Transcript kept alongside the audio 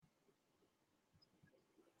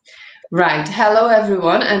Right. Hello,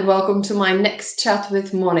 everyone, and welcome to my next chat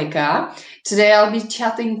with Monica. Today, I'll be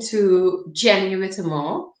chatting to Janie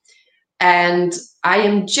Whittemore, and I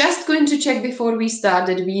am just going to check before we start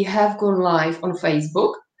that we have gone live on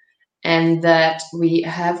Facebook and that we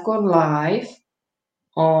have gone live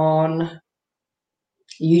on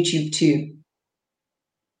YouTube too.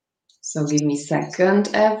 So give me a second,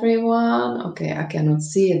 everyone. Okay, I cannot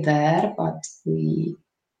see it there, but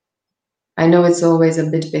I know it's always a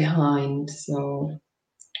bit behind, so.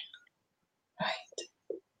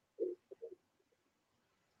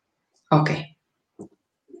 Okay,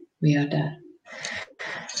 we are there.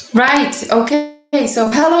 Right, okay, so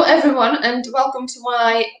hello everyone and welcome to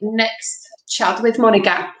my next chat with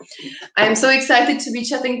Monica. I'm so excited to be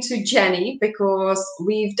chatting to Janie because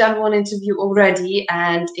we've done one interview already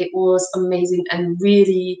and it was amazing and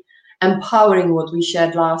really empowering what we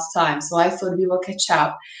shared last time. So I thought we will catch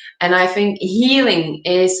up. And I think healing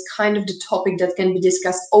is kind of the topic that can be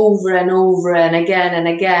discussed over and over and again and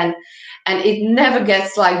again. And it never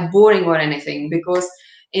gets like boring or anything because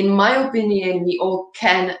in my opinion, we all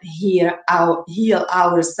can heal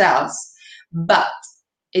ourselves, but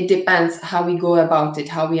it depends how we go about it,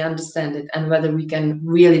 how we understand it, and whether we can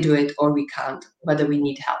really do it or we can't, whether we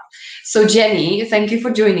need help. So Janie, thank you for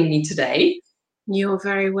joining me today. You're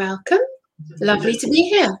very welcome. Lovely to be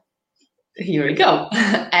here. Here we go.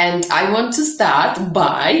 And I want to start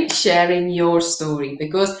by sharing your story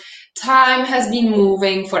because time has been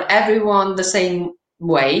moving for everyone the same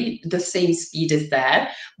way, the same speed is there,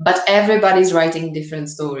 but everybody's writing different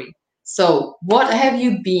story. So what have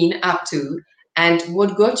you been up to and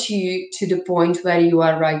what got you to the point where you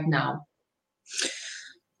are right now?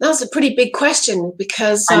 That's a pretty big question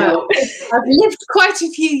because I've lived quite a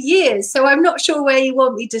few years, so I'm not sure where you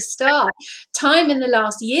want me to start. Time in the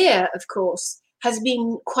last year, of course, has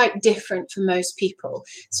been quite different for most people.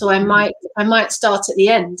 So I might start at the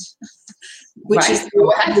end, which is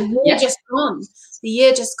the year just gone. The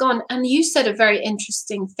year just gone. And you said a very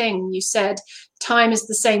interesting thing. You said time is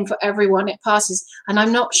the same for everyone, it passes. And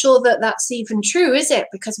I'm not sure that that's even true, is it?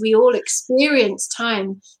 Because we all experience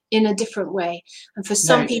time in a different way. And for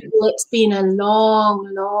some people, it's been a long,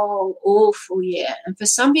 long, awful year. And for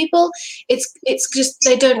some people, it's just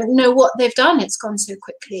they don't know what they've done. It's gone so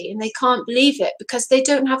quickly and they can't believe it because they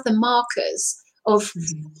don't have the markers of,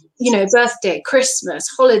 birthday, Christmas,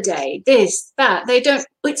 holiday, this, that. They don't,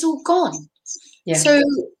 it's all gone. Yeah. So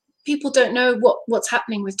people don't know what's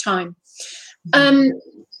happening with time.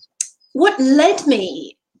 What led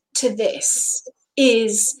me to this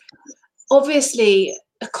is obviously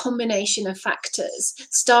a combination of factors,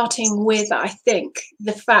 starting with, I think,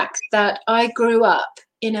 the fact that I grew up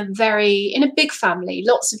in a big family,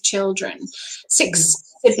 lots of children, 6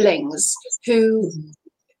 siblings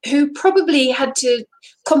who probably had to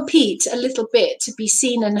compete a little bit to be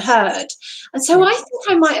seen and heard. And so I think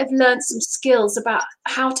I might have learned some skills about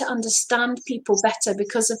how to understand people better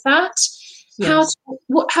because of that, how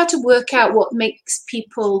to work out what makes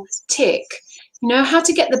people tick, how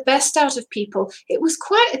to get the best out of people. It was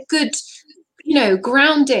quite a good,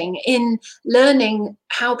 grounding in learning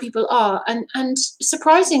how people are. And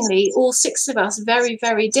surprisingly, all 6 of us very,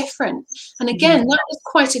 very different. And again, that was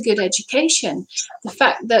quite a good education. The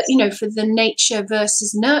fact that, for the nature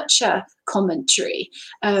versus nurture commentary,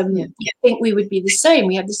 I think we would be the same.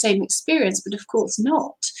 We have the same experience, but of course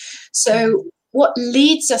not. So what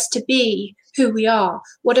leads us to be who we are,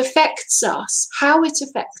 what affects us, how it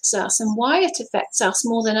affects us, and why it affects us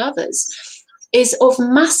more than others is of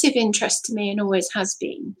massive interest to me and always has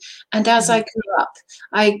been. And as I grew up,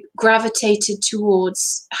 I gravitated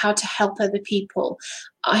towards how to help other people.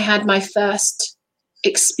 I had my first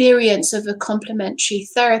experience of a complementary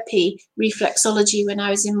therapy, reflexology, when I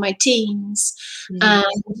was in my teens. And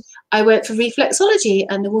I went for reflexology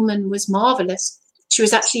and the woman was marvelous. She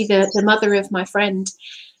was actually the mother of my friend.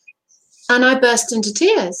 And I burst into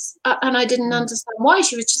tears and I didn't understand why.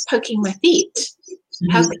 She was just poking my feet.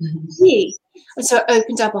 How could it be? And so it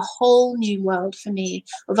opened up a whole new world for me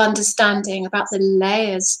of understanding about the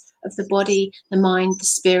layers of the body, the mind, the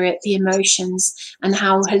spirit, the emotions, and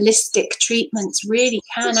how holistic treatments really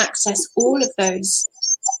can access all of those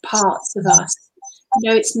parts of us.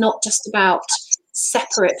 It's not just about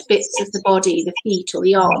separate bits of the body, the feet or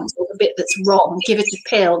the arms, or the bit that's wrong, give it a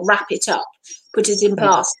pill, wrap it up, put it in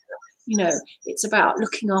plaster. It's about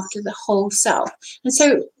looking after the whole self. And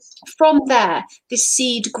so from there, this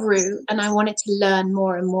seed grew, and I wanted to learn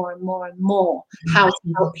more and more and more and more how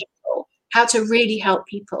to help people, how to really help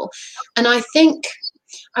people. And I think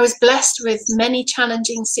I was blessed with many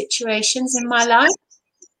challenging situations in my life.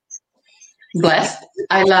 Blessed.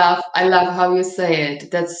 I love how you say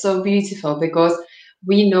it. That's so beautiful because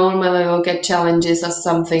we normally look at challenges as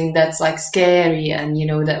something that's like scary and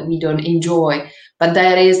that we don't enjoy. But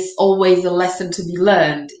there is always a lesson to be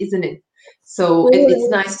learned, isn't it? So it's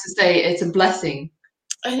nice to say it's a blessing.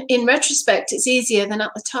 In retrospect, it's easier than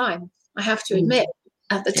at the time. I have to admit,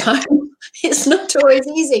 at the Yeah. time, it's not always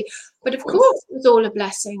easy. But of course, it was all a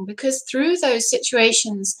blessing, because through those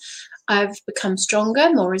situations, I've become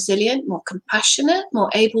stronger, more resilient, more compassionate, more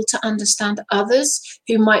able to understand others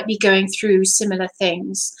who might be going through similar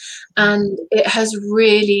things. And it has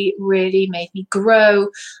really, really made me grow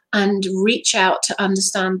and reach out to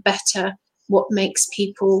understand better what makes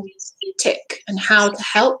people tick and how to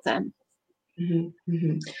help them.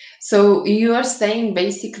 So you are saying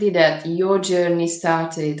basically that your journey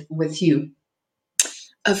started with you.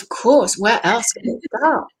 Of course, where else can it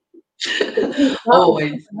start?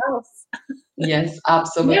 Always. Yes,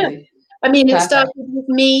 absolutely. Yeah. I mean, it Perfect. started with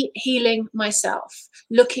me healing myself,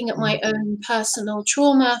 looking at my own personal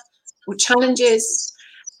trauma or challenges,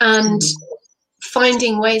 and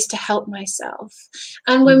finding ways to help myself.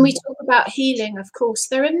 And when we talk about healing, of course,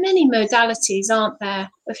 there are many modalities, aren't there,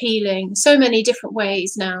 of healing, so many different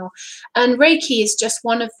ways now. And Reiki is just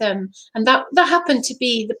one of them. And that happened to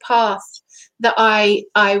be the path that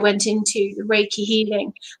I went into, the Reiki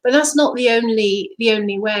healing. But that's not the only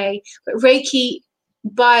way. But Reiki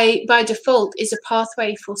by default is a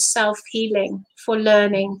pathway for self-healing, for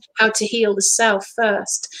learning how to heal the self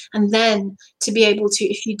first, and then to be able to,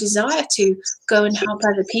 if you desire to, go and help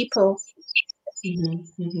other people.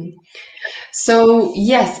 So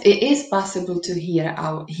yes, it is possible to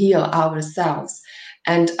heal ourselves,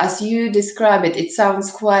 and as you describe it, it sounds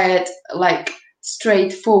quite like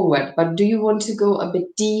straightforward, but do you want to go a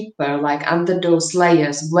bit deeper, like under those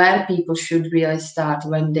layers, where people should really start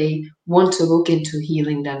when they want to look into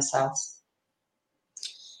healing themselves?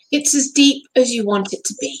 It's as deep as you want it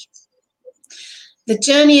to be. The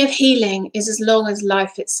journey of healing is as long as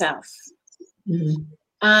life itself.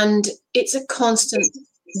 And it's a constant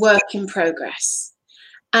work in progress.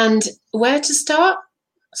 And where to start?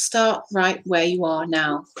 Start right where you are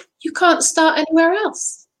now. You can't start anywhere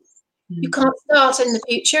else. You can't start in the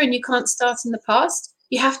future, and you can't start in the past.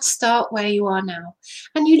 You have to start where you are now.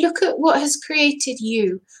 And you look at what has created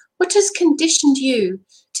you, what has conditioned you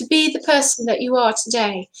to be the person that you are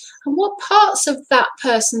today, and what parts of that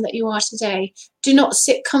person that you are today do not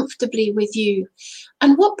sit comfortably with you,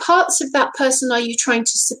 and what parts of that person are you trying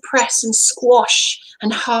to suppress and squash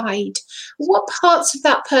and hide. What parts of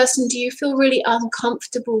that person do you feel really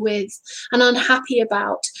uncomfortable with and unhappy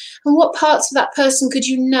about, and what parts of that person could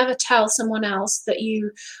you never tell someone else that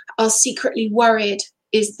you are secretly worried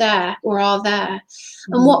is there or are there,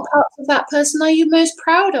 and what parts of that person are you most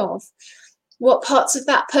proud of? What parts of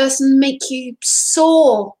that person make you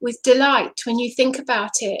soar with delight when you think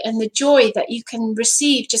about it, and the joy that you can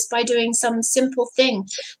receive just by doing some simple thing?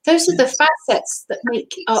 Those are the facets that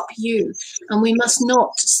make up you, and we must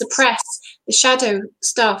not suppress the shadow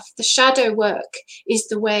stuff. The shadow work is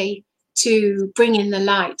the way to bring in the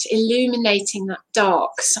light, illuminating that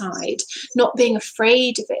dark side, not being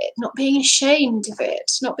afraid of it, not being ashamed of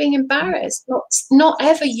it, not being embarrassed, not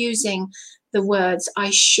ever using the words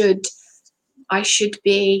I should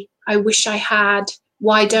be, I wish I had,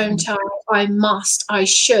 why don't I must, I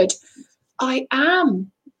should. I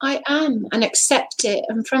am, and accept it.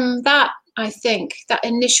 And from that, I think that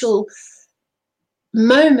initial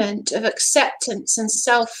moment of acceptance and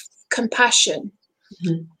self-compassion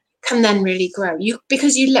can then really grow.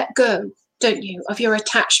 Because you let go, don't you, of your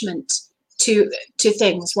attachment to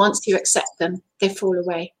things. Once you accept them, they fall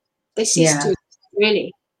away. They cease to,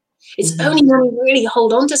 really. It's only when we really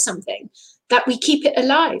hold on to something that we keep it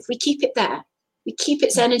alive. We keep it there. We keep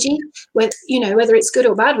its energy, whether it's good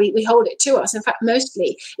or bad, we hold it to us. In fact,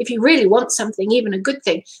 mostly, if you really want something, even a good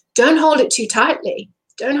thing, don't hold it too tightly.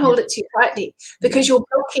 Don't hold it too tightly, because you're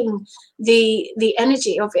blocking the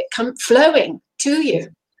energy of it flowing to you.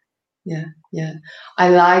 Yeah. I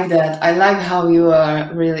like that. I like how you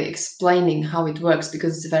are really explaining how it works,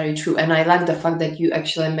 because it's very true. And I like the fact that you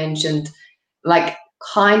actually mentioned like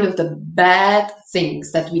kind of the bad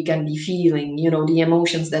things that we can be feeling, the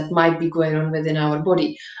emotions that might be going on within our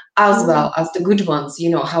body, as well as the good ones,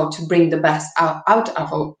 how to bring the best out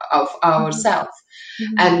of ourselves.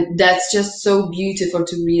 And that's just so beautiful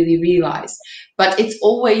to really realize. But it's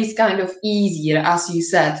always kind of easier, as you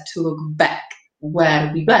said, to look back.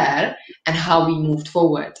 where we were and how we moved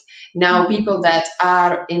forward. Now, people that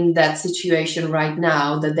are in that situation right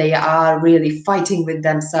now, that they are really fighting with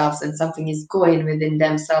themselves and something is going within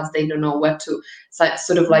themselves, they don't know where to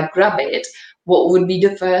sort of like grab it. What would be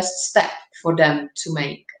the first step for them to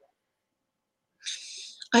make?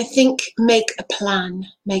 I think make a plan,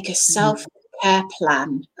 make a self-care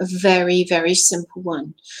plan, a very, very simple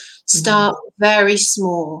one. Start very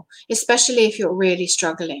small, especially if you're really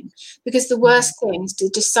struggling, because the worst thing is to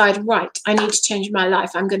decide, right, I need to change my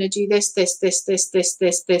life. I'm going to do this.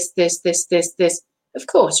 Of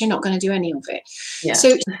course, you're not going to do any of it. Yeah.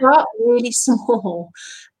 So start really small.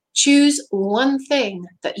 Choose one thing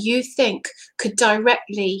that you think could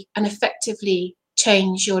directly and effectively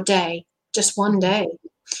change your day, just one day.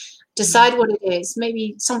 Decide what it is,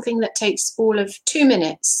 maybe something that takes all of 2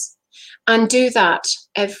 minutes, and do that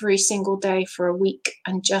every single day for a week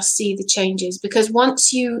and just see the changes. Because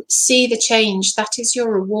once you see the change, that is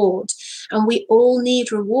your reward. And we all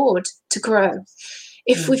need reward to grow.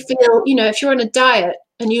 If we feel, if you're on a diet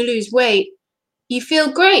and you lose weight, you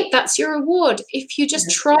feel great. That's your reward. If you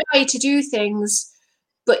just try to do things,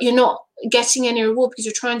 but you're not getting any reward because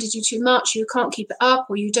you're trying to do too much, you can't keep it up,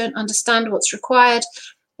 or you don't understand what's required,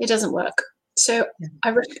 it doesn't work. So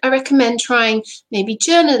I recommend trying maybe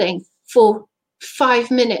journaling for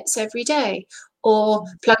 5 minutes every day, or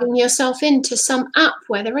plugging yourself into some app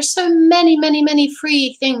where there are so many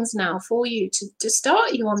free things now for you to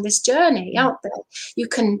start you on this journey out there. You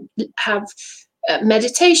can have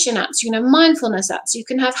meditation apps, you can have mindfulness apps, you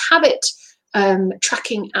can have habit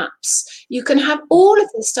tracking apps, you can have all of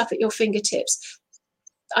this stuff at your fingertips.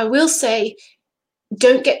 I will say,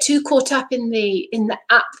 don't get too caught up in the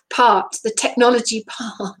app part, the technology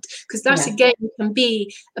part, because that again can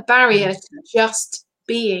be a barrier to just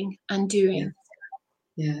being and doing.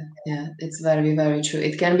 Yeah, it's very, very true.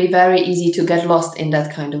 It can be very easy to get lost in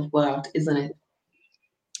that kind of world, isn't it?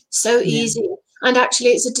 So easy. And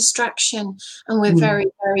actually it's a distraction, and we're very,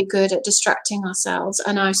 very good at distracting ourselves.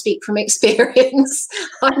 And I speak from experience.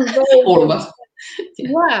 All of us.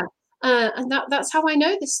 And that's how I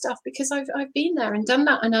know this stuff, because I've been there and done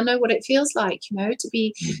that, and I know what it feels like, to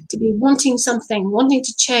be wanting something, wanting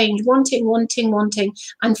to change, wanting,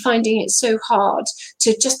 and finding it so hard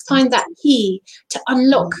to just find that key to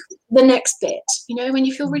unlock the next bit. When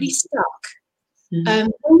you feel really stuck.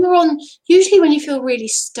 Usually when you feel really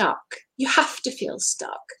stuck, you have to feel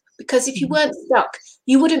stuck, because if you weren't stuck,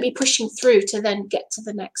 you wouldn't be pushing through to then get to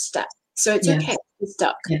the next step. So it's okay to be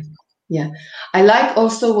stuck. Yeah, I like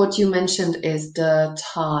also what you mentioned is the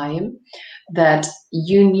time that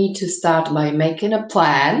you need to start by making a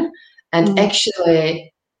plan and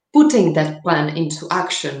actually putting that plan into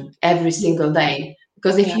action every single day.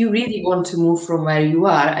 Because if you really want to move from where you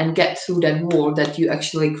are and get through that wall that you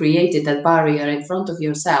actually created, that barrier in front of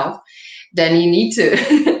yourself, then you need to,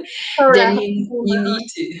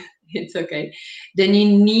 it's okay. Then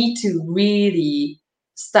you need to really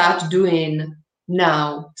start doing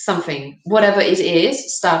now something, whatever it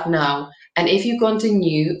is, start now. And if you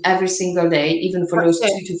continue every single day, even for those 2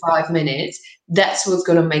 to 5 minutes, that's what's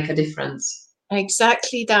going to make a difference.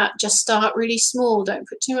 Exactly that. Just start really small. Don't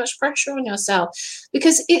put too much pressure on yourself,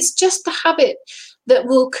 because it's just the habit that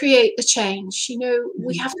will create the change.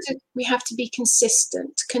 We have to be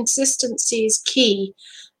consistent. Consistency is key.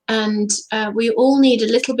 And we all need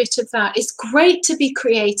a little bit of that. It's great to be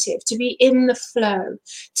creative, to be in the flow,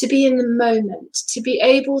 to be in the moment, to be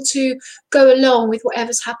able to go along with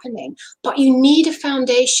whatever's happening. But you need a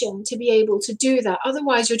foundation to be able to do that.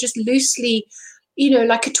 Otherwise, you're just loosely,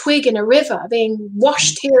 like a twig in a river, being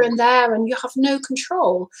washed here and there, and you have no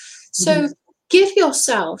control. So give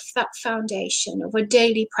yourself that foundation of a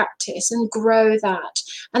daily practice and grow that.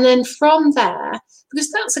 And then from there, because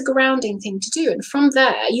that's a grounding thing to do, and from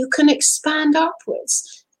there you can expand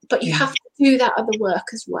upwards, but you have to do that other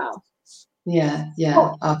work as well.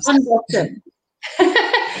 Absolutely.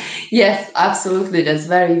 Yes, absolutely, that's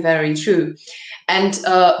very, very true. And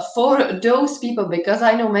for those people, because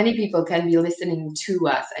I know many people can be listening to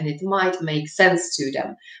us and it might make sense to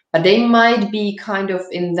them, but they might be kind of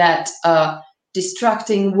in that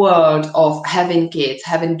distracting world of having kids,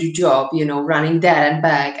 having the job, running there and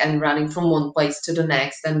back and running from one place to the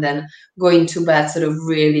next, and then going to bed sort of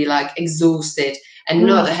really like exhausted and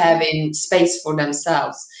not having space for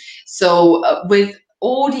themselves. So with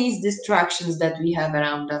all these distractions that we have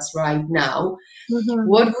around us right now,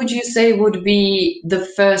 what would you say would be the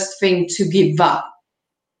first thing to give up?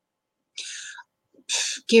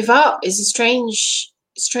 Give up is a strange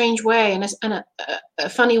strange way and a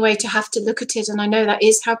funny way to have to look at it. And I know that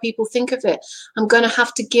is how people think of it. I'm going to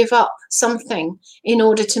have to give up something in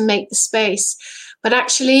order to make the space. But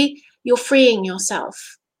actually, you're freeing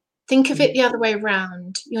yourself. Think of it the other way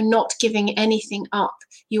around. You're not giving anything up.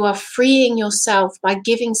 You are freeing yourself by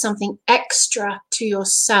giving something extra to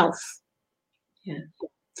yourself. Yeah,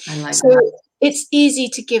 I like so that. It's easy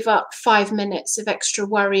to give up 5 minutes of extra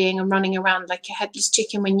worrying and running around like a headless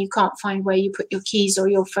chicken when you can't find where you put your keys or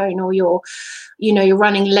your phone, or you're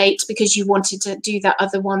running late because you wanted to do that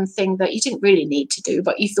other one thing that you didn't really need to do,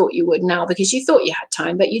 but you thought you would now because you thought you had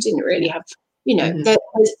time, but you didn't really have,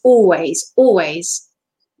 there's always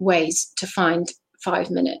ways to find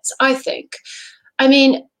 5 minutes, I think. I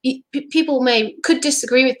mean, people could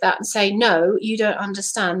disagree with that and say, no, you don't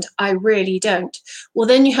understand. I really don't. Well,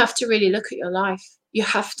 then you have to really look at your life. You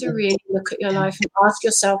have to really look at your life and ask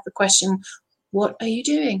yourself the question, what are you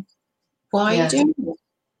doing? Why are you doing it?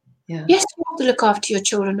 Yeah. Yes, you have to look after your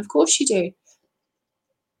children. Of course you do.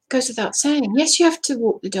 Goes without saying. Yes, you have to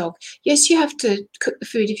walk the dog. Yes, you have to cook the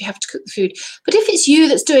food if you have to cook the food. But if it's you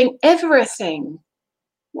that's doing everything,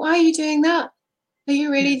 why are you doing that? Are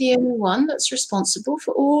you really the only one that's responsible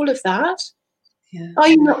for all of that? Yeah. Are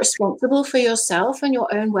you not responsible for yourself and your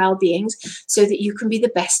own well-beings so that you can be the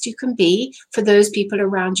best you can be for those people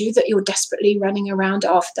around you that you're desperately running around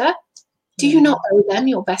after? Do you not owe them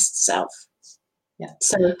your best self? Yeah.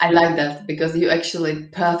 So I like that, because you actually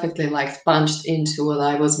perfectly sponged into what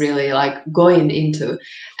I was really going into.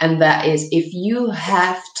 And that is, if you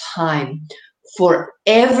have time for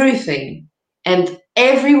everything and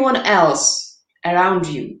everyone else around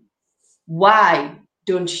you, why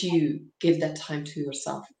don't you give that time to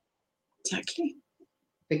yourself? exactly.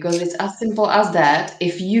 Because it's as simple as that.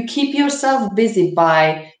 If you keep yourself busy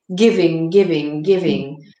by giving,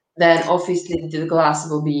 then obviously the glass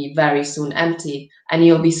will be very soon empty, and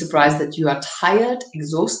you'll be surprised that you are tired,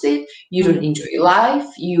 exhausted, you don't enjoy life,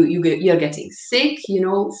 you're getting sick,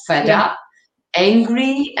 fed up,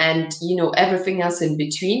 angry, and everything else in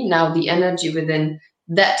between. Now the energy within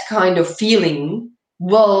that kind of feeling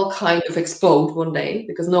will kind of explode one day,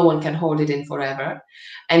 because no one can hold it in forever.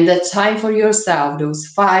 And the time for yourself, those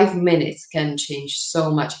 5 minutes, can change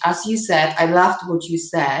so much. As you said, I loved what you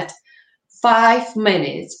said. 5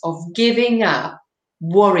 minutes of giving up,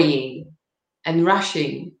 worrying, and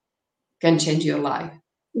rushing can change your life.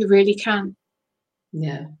 You really can.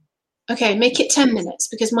 Yeah. Okay, make it 10 minutes,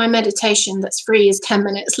 because my meditation that's free is 10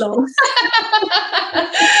 minutes long.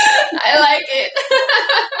 I like it.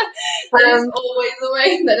 There is always a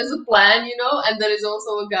way. There is a plan, and there is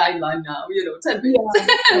also a guideline now, 10 minutes.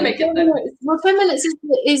 Make it 10 minutes. Well, 10 minutes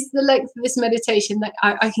is the length of this meditation that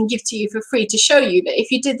I can give to you for free, to show you that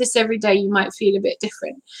if you did this every day, you might feel a bit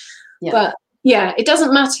different. Yeah. But yeah, it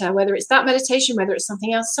doesn't matter whether it's that meditation, whether it's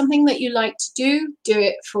something else, something that you like to do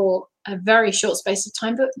it for a very short space of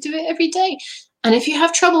time, but do it every day. And if you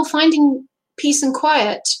have trouble finding peace and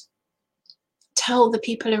quiet, tell the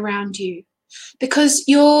people around you, because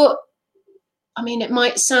it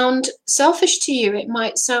might sound selfish to you. It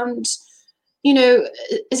might sound,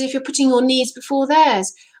 as if you're putting your needs before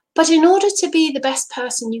theirs. But in order to be the best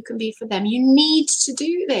person you can be for them, you need to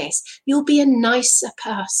do this. You'll be a nicer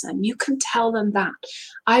person. You can tell them that.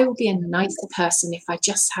 I will be a nicer person if I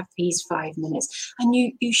just have these 5 minutes. And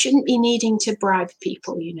you shouldn't be needing to bribe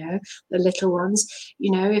people, the little ones.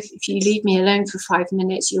 If you leave me alone for 5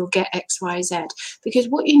 minutes, you'll get X, Y, Z. Because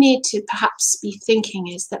what you need to perhaps be thinking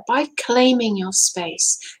is that by claiming your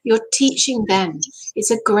space, you're teaching them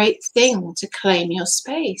it's a great thing to claim your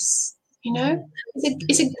space.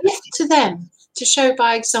 It's a gift to them to show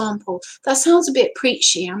by example. That sounds a bit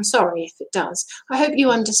preachy. I'm sorry if it does. I hope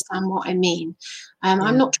you understand what I mean. I'm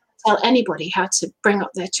not trying to tell anybody how to bring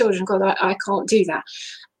up their children. God, I can't do that.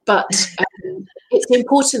 But it's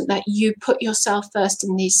important that you put yourself first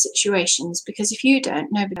in these situations, because if you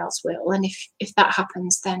don't, nobody else will. And if that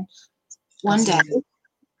happens, then one day,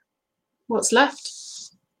 what's left?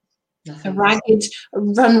 Nothing. A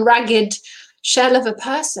run ragged shell of a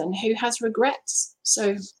person who has regrets.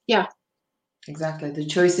 So yeah, exactly, the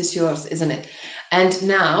choice is yours, isn't it? And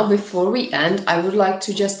now, before we end, I would like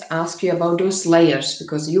to just ask you about those layers,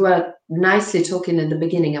 because you were nicely talking in the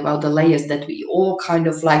beginning about the layers that we all kind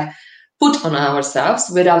of put on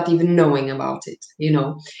ourselves without even knowing about it.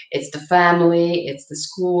 It's the family, it's the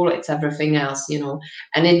school, it's everything else,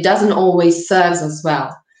 and it doesn't always serve us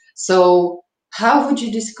well. So how would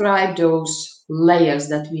you describe those layers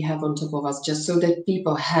that we have on top of us, just so that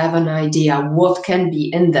people have an idea what can be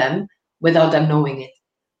in them without them knowing it?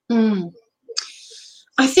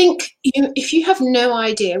 I think if you have no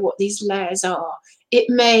idea what these layers are, it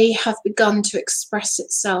may have begun to express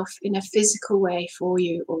itself in a physical way for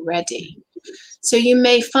you already. So you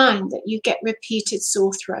may find that you get repeated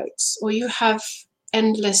sore throats, or you have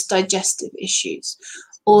endless digestive issues,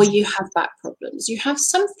 or you have back problems. You have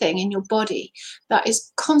something in your body that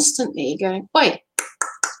is constantly going, wait,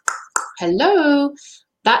 hello.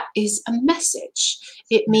 That is a message.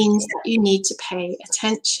 It means that you need to pay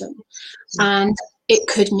attention. And it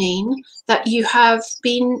could mean that you have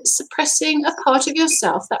been suppressing a part of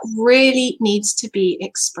yourself that really needs to be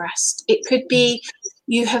expressed. It could be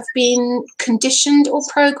you have been conditioned or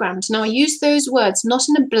programmed. Now, I use those words not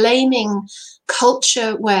in a blaming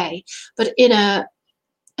culture way, but in a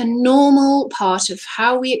normal part of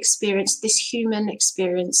how we experience this human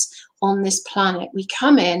experience on this planet. We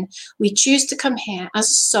come in, we choose to come here as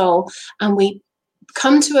a soul, and we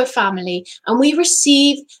come to a family, and we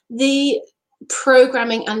receive the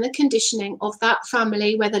programming and the conditioning of that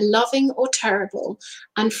family, whether loving or terrible.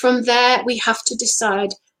 And from there, we have to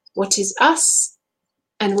decide what is us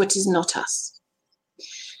and what is not us.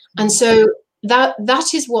 And so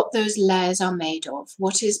that is what those layers are made of.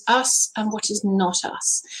 What is us and what is not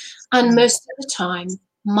us. And most of the time,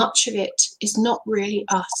 much of it is not really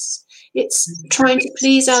us. It's trying to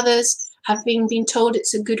please others, having been told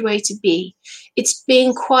it's a good way to be. It's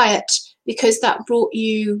being quiet because that brought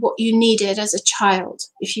you what you needed as a child,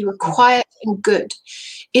 if you were quiet and good.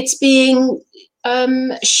 It's being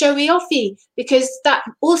showy-offy because that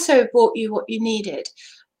also brought you what you needed.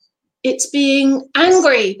 It's being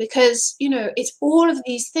angry because, you know, it's all of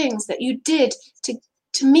these things that you did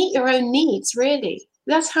to meet your own needs, really.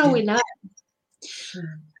 That's how we learn.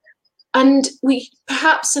 And we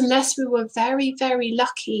perhaps, unless we were very, very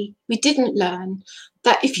lucky, we didn't learn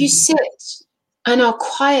that if you sit and are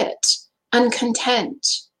quiet and content,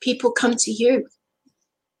 people come to you.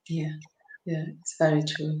 Yeah, it's very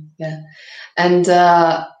true. Yeah. And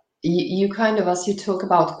you kind of, as you talk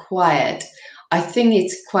about quiet, I think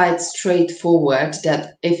it's quite straightforward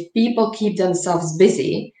that if people keep themselves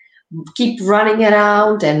busy, keep running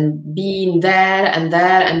around and being there and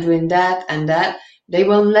doing that and that, they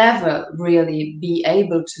will never really be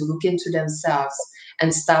able to look into themselves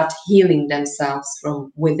and start healing themselves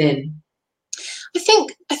from within. I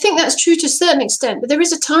think that's true to a certain extent, but there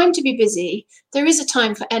is a time to be busy. There is a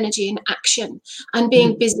time for energy and action and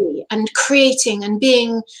being busy and creating and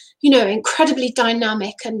being, you know, incredibly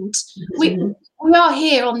dynamic. And we are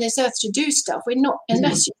here on this earth to do stuff. We're not,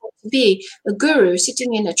 unless you want to be a guru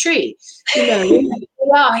sitting in a tree, you know,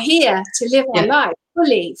 we are here to live our life,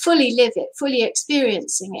 fully live it, fully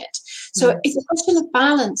experiencing it. So it's a question of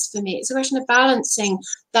balance for me. It's a question of balancing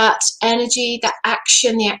that energy, that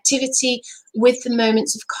action, the activity with the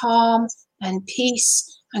moments of calm and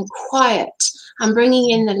peace and quiet, and bringing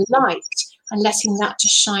in the light and letting that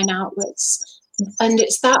just shine outwards. And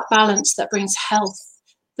it's that balance that brings health.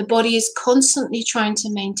 The body is constantly trying to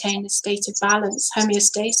maintain a state of balance,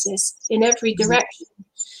 homeostasis in every direction.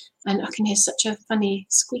 And I can hear such a funny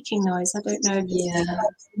squeaking noise. I don't know if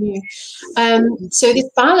it's you. So this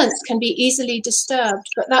balance can be easily disturbed,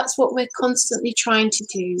 but that's what we're constantly trying to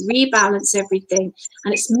do, rebalance everything.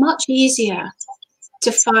 And it's much easier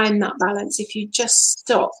to find that balance if you just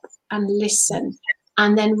stop and listen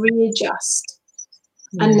and then readjust.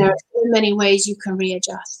 And there are so many ways you can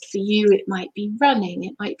readjust. For you, it might be running,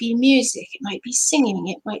 it might be music, it might be singing,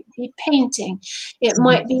 it might be painting, it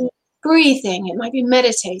might be breathing, it might be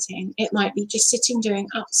meditating, it might be just sitting doing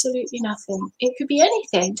absolutely nothing. It could be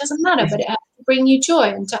anything, it doesn't matter, but it has to bring you joy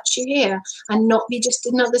and touch you here and not be just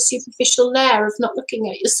another superficial layer of not looking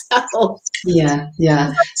at yourself. Yeah.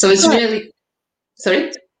 So it's really,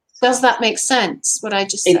 sorry? Does that make sense, what I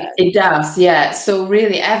just said? It does, yeah. So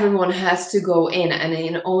really everyone has to go in, and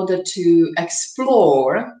in order to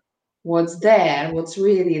explore what's there, what's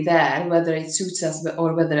really there, whether it suits us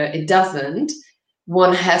or whether it doesn't,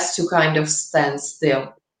 one has to kind of stand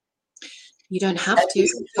still. You don't have to.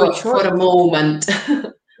 For a moment.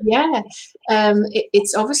 Yeah,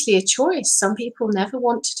 it's obviously a choice. Some people never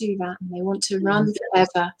want to do that, and they want to run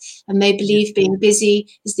forever, and they believe being busy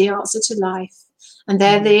is the answer to life, and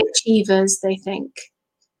they're the achievers, they think.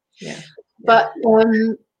 But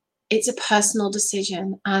it's a personal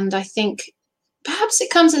decision, and I think perhaps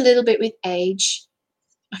it comes a little bit with age.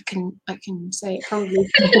 I can say it probably.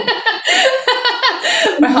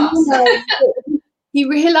 You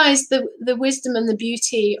realize the wisdom and the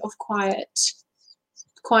beauty of quiet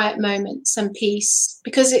moments and peace,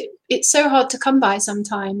 because it's so hard to come by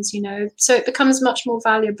sometimes, you know, so it becomes much more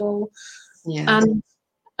valuable.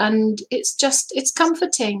 And it's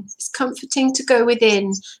comforting. It's comforting to go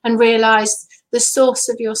within and realize the source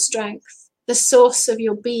of your strength, the source of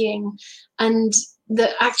your being, and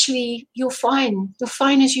that actually you're fine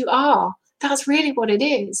as you are. That's really what it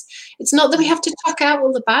is. It's not that we have to tuck out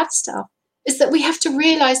all the bad stuff. It's that we have to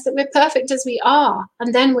realize that we're perfect as we are,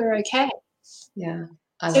 and then we're okay. Yeah,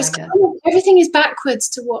 I So like it. kind of, everything is backwards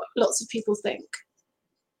to what lots of people think.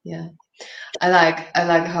 Yeah, I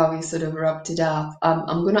like how you sort of wrapped it up.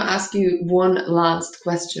 I'm gonna ask you one last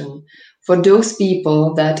question. For those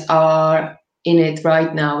people that are in it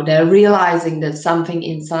right now, they're realizing that something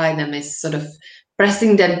inside them is sort of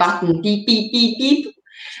pressing that button, beep, beep, beep, beep.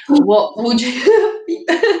 What would you,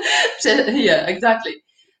 yeah, exactly.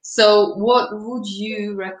 So what would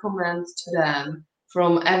you recommend to them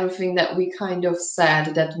from everything that we kind of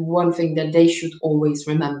said, that one thing that they should always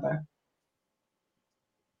remember?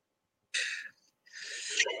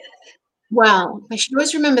 Well, they should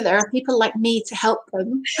always remember there are people like me to help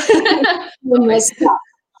them when they're stuck.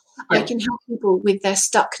 Yeah. I can help people with their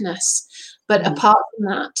stuckness. But apart from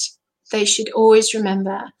that, they should always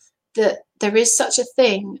remember that there is such a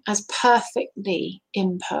thing as perfectly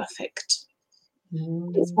imperfect.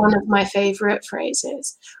 It's one of my favorite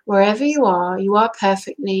phrases. Wherever you are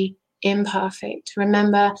perfectly imperfect.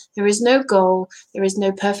 Remember, there is no goal, there is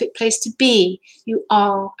no perfect place to be. You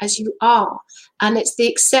are as you are. And it's the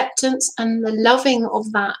acceptance and the loving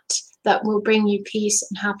of that that will bring you peace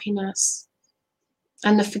and happiness,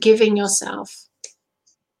 and the forgiving yourself.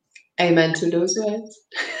 Amen to those words.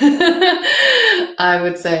 I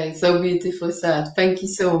would say so beautifully said. Thank you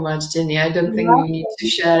so much, Jenny. I don't think we need to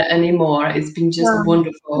share anymore. It's been just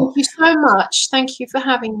wonderful. Thank you so much. Thank you for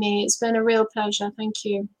having me. It's been a real pleasure. Thank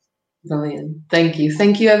you. Brilliant. Thank you.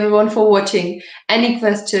 Thank you everyone for watching. Any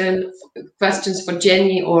questions for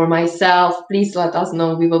Jenny or myself, please let us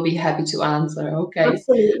know. We will be happy to answer. Okay.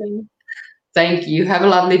 Absolutely. Thank you. Have a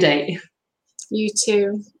lovely day. You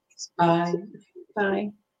too. Bye. Bye.